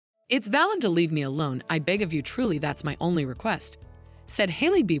"It's valid to leave me alone, I beg of you truly, that's my only request," said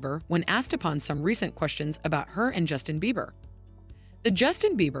Hailey Bieber when asked upon some recent questions about her and Justin Bieber. The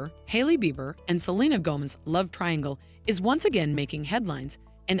Justin Bieber, Hailey Bieber, and Selena Gomez love triangle is once again making headlines,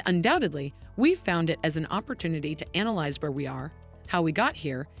 and undoubtedly, we've found it as an opportunity to analyze where we are, how we got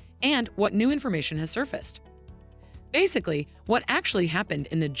here, and what new information has surfaced. Basically, what actually happened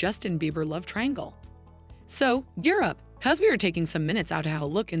in the Justin Bieber love triangle. So, gear up, cause we are taking some minutes out to have a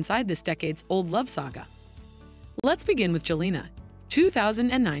look inside this decade's-old love saga. Let's begin with Jelena,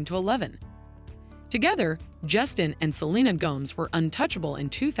 2009 to 11. Together, Justin and Selena Gomez were untouchable in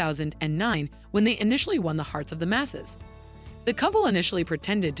 2009 when they initially won the hearts of the masses. The couple initially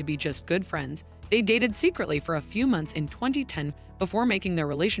pretended to be just good friends. They dated secretly for a few months in 2010 before making their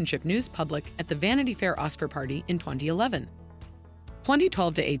relationship news public at the Vanity Fair Oscar party in 2011.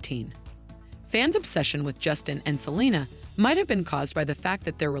 2012 to 18. Fans' obsession with Justin and Selena might have been caused by the fact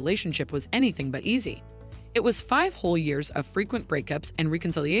that their relationship was anything but easy. It was 5 whole years of frequent breakups and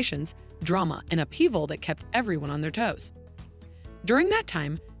reconciliations, drama, and upheaval that kept everyone on their toes. During that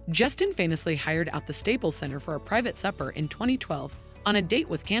time, Justin famously hired out the Staples Center for a private supper in 2012 on a date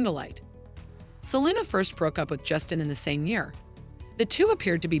with candlelight. Selena first broke up with Justin in the same year. The two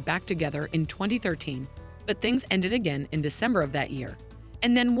appeared to be back together in 2013, but things ended again in December of that year,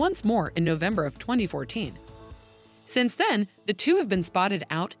 and then once more in November of 2014. Since then, the two have been spotted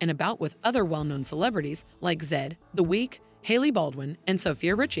out and about with other well-known celebrities like Zedd, The Week, Hailey Baldwin, and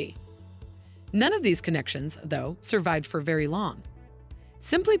Sophia Richie. None of these connections, though, survived for very long.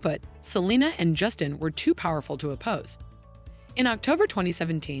 Simply put, Selena and Justin were too powerful to oppose. In October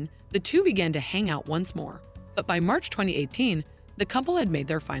 2017, the two began to hang out once more, but by March 2018, the couple had made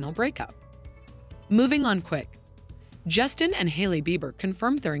their final breakup. Moving on quick. Justin and Hailey Bieber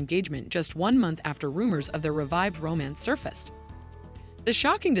confirmed their engagement just 1 month after rumors of their revived romance surfaced. The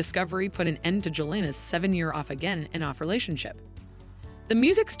shocking discovery put an end to Jelena's 7-year off-again-and-off relationship. The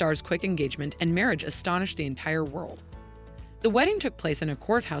music star's quick engagement and marriage astonished the entire world. The wedding took place in a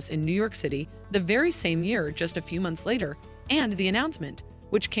courthouse in New York City the very same year, just a few months later, and the announcement,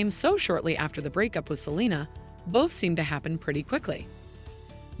 which came so shortly after the breakup with Selena, both seemed to happen pretty quickly.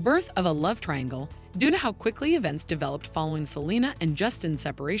 Birth of a love triangle. Due to how quickly events developed following Selena and Justin's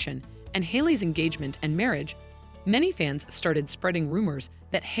separation and Hailey's engagement and marriage, many fans started spreading rumors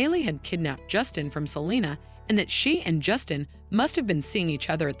that Hailey had kidnapped Justin from Selena and that she and Justin must have been seeing each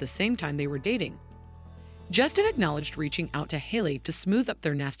other at the same time they were dating. Justin acknowledged reaching out to Hailey to smooth up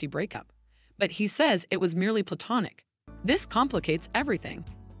their nasty breakup, but he says it was merely platonic. This complicates everything.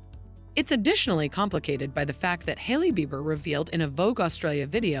 It's additionally complicated by the fact that Hailey Bieber revealed in a Vogue Australia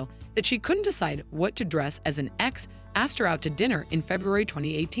video that she couldn't decide what to dress as an ex asked her out to dinner in February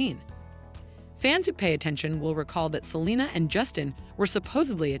 2018. Fans who pay attention will recall that Selena and Justin were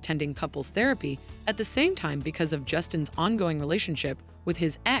supposedly attending couples therapy at the same time because of Justin's ongoing relationship with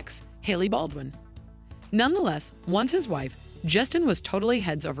his ex, Hailey Baldwin. Nonetheless, once his wife, Justin was totally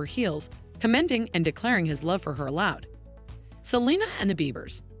heads over heels, commenting and declaring his love for her aloud. Selena and the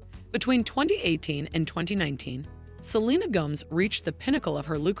Biebers. Between 2018 and 2019, Selena Gomez reached the pinnacle of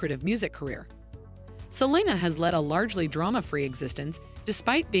her lucrative music career. Selena has led a largely drama-free existence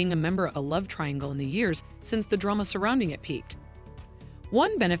despite being a member of a love triangle in the years since the drama surrounding it peaked.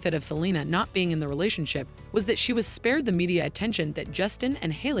 One benefit of Selena not being in the relationship was that she was spared the media attention that Justin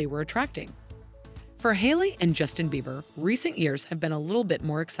and Hailey were attracting. For Hailey and Justin Bieber, recent years have been a little bit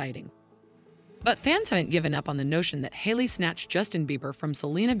more exciting. But fans haven't given up on the notion that Hailey snatched Justin Bieber from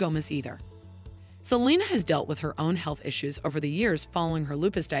Selena Gomez either. Selena has dealt with her own health issues over the years following her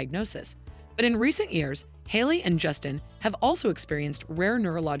lupus diagnosis, but in recent years, Hailey and Justin have also experienced rare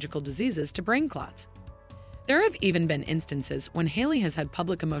neurological diseases to brain clots. There have even been instances when Hailey has had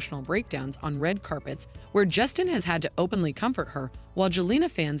public emotional breakdowns on red carpets where Justin has had to openly comfort her while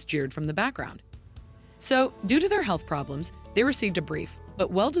Jelena fans jeered from the background. So, due to their health problems, they received a brief, but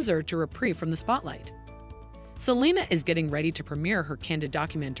well-deserved reprieve from the spotlight. Selena is getting ready to premiere her candid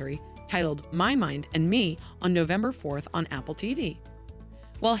documentary titled My Mind and Me on November 4th on Apple TV.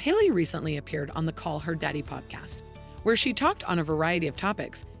 While Hailey recently appeared on the Call Her Daddy podcast, where she talked on a variety of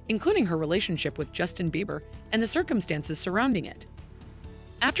topics, including her relationship with Justin Bieber and the circumstances surrounding it.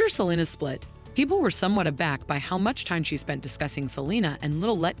 After Selena's split, people were somewhat aback by how much time she spent discussing Selena and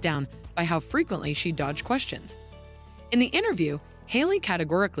little let down by how frequently she dodged questions. In the interview, Hailey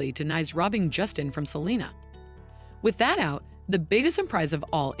categorically denies robbing Justin from Selena. With that out, the biggest surprise of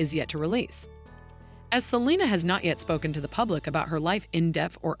all is yet to release. As Selena has not yet spoken to the public about her life in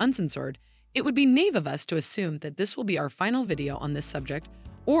depth or uncensored, it would be naive of us to assume that this will be our final video on this subject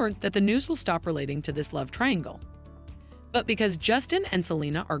or that the news will stop relating to this love triangle. But because Justin and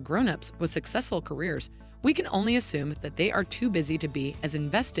Selena are grown-ups with successful careers, we can only assume that they are too busy to be as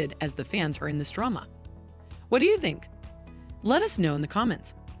invested as the fans are in this drama. What do you think? Let us know in the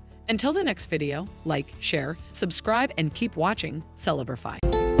comments. Until the next video, like, share, subscribe, and keep watching Celebrify.